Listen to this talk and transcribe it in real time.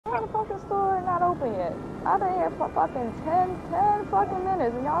I've been here for fucking 10 fucking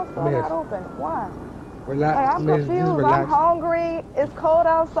minutes and y'all still Miss, not open. Why? Like, relax, I'm miss, just confused. I'm relax. hungry. It's cold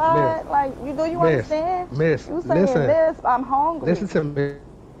Miss, outside. Like, do you miss, understand? miss, You saying listen, this, I'm hungry. listen to me.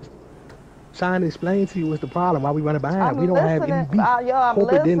 Trying to explain to you what's the problem, why we running behind. We I'm don't have any listening. beef. Yo, I'm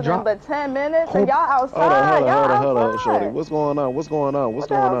Corporate didn't listening, drop. but 10 minutes and y'all Corp, outside. Y'all Hold on, shorty. outside. What's going on? What's going on? What's What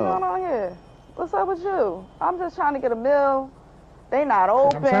the going hell's on? going on here? What's up with you? I'm just trying to get a meal. They not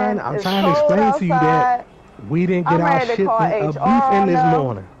I'm trying, open. I'm It's trying to cold explain to you that outside. we didn't get I'm our ready to call shipment of beef HR in on this them.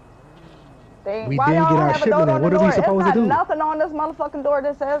 morning. We Why didn't y'all get don't our have a note shipment in. on the What are we door? It's supposed to not do? nothing on this motherfucking door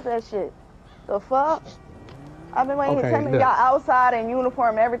that says that shit. The fuck? I've been waiting here Okay, 10 minutes. look. Y'all outside in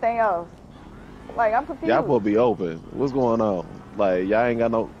uniform, everything else. Like, I'm Y'all confused. supposed to be open. What's going on? Like y'all ain't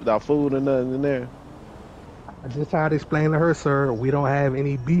got no food or nothing in there. I just tried to explain to her, sir, we don't have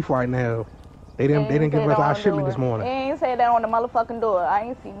any beef right now. They They didn't ain't say give that us our on the shipment door. this They morning. ain't say that on the motherfucking door. I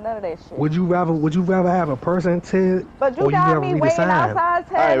ain't seen none of that shit. Would you rather have a person tell But you or you got rather me read a waiting sign? outside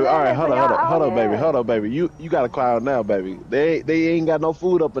 10 All right, minutes and y'all out here. hold up, baby. You got a cloud now, baby. They ain't got no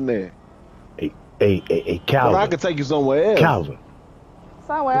food up in there. Hey, But I Calvin. can take you somewhere else. Calvin.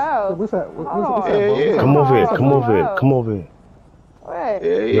 Somewhere else. What's that? Hold What's on. up, Yeah, bro? What's yeah. up, Come Hold bro? over here. What's on. up, Come bro? over Somewhere here. else. Come over here. Wait.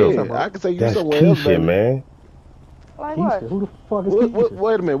 What's Look, up, Yeah. bro? I can take you that's somewhere else, Keisha, baby. man. Like what? Keisha? Who the fuck is Keisha?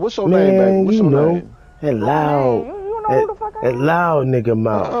 Wait a minute. What's your name, baby? Man, What's you your know name? that My name. loud, You know that, who the fuck that I am? loud nigga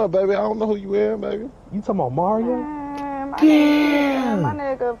mouth. Baby. I don't know who you is, baby. You talking about Mario? Man, my name Keisha. My Damn.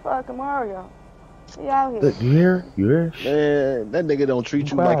 nigga fucking Mario. He out here. Look, you hear? You hear? Shh. Man, that nigga don't Be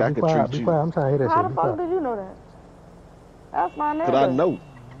treat you like quiet, I be could quiet, treat be you. quiet. I'm trying to hear that How shit. the Be fuck quiet. did you know that? That's my Cause I nigga. know.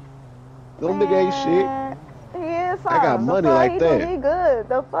 Them nigga ain't shit. Man, he is I got something. The money fuck like he do? that. He good.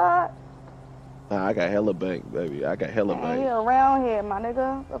 The fuck? Nah, I got hella bank, baby. I got hella Man, he bank. around here, my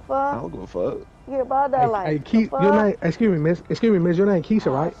nigga. The I fuck? don't give a fuck. He about that Hey, life. hey, The your fuck? name? Excuse me, miss. Excuse me, miss. Your name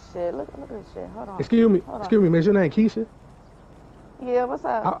Keisha, Oh right? shit! Look at this shit. Hold on. Hold on. Excuse me, miss. Your name Keisha? Yeah, what's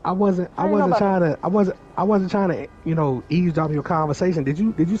up? I wasn't, I How you know wasn't about me? trying to, I wasn't trying to, eavesdrop your conversation. Did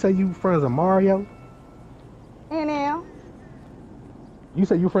you say you friends of Mario? NM, You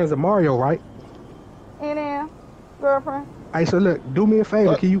said you friends of Mario, right? NM, girlfriend. Hey, so look, do me a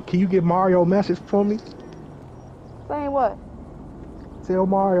favor. What? Can you get Mario a message for me? Saying what? Tell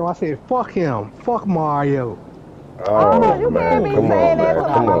Mario I said fuck him, fuck Mario. Oh, Oh, you can't man. be Come saying on, that man. to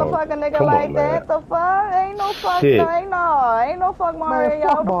my Okay. Come on. motherfucking nigga Come on, like man. that. The fuck? Ain't no fuck. No, Shit. ain't no fuck Man, Mario.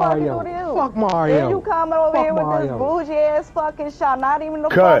 fuck What the fuck he do Mario. to you? Fuck Then you Mario. coming over Fuck here with this Mario. bougie ass fucking shop, not even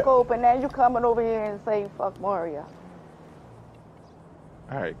the fuck Cut. open. Then you coming over here and say fuck Mario.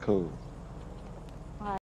 All right, cool.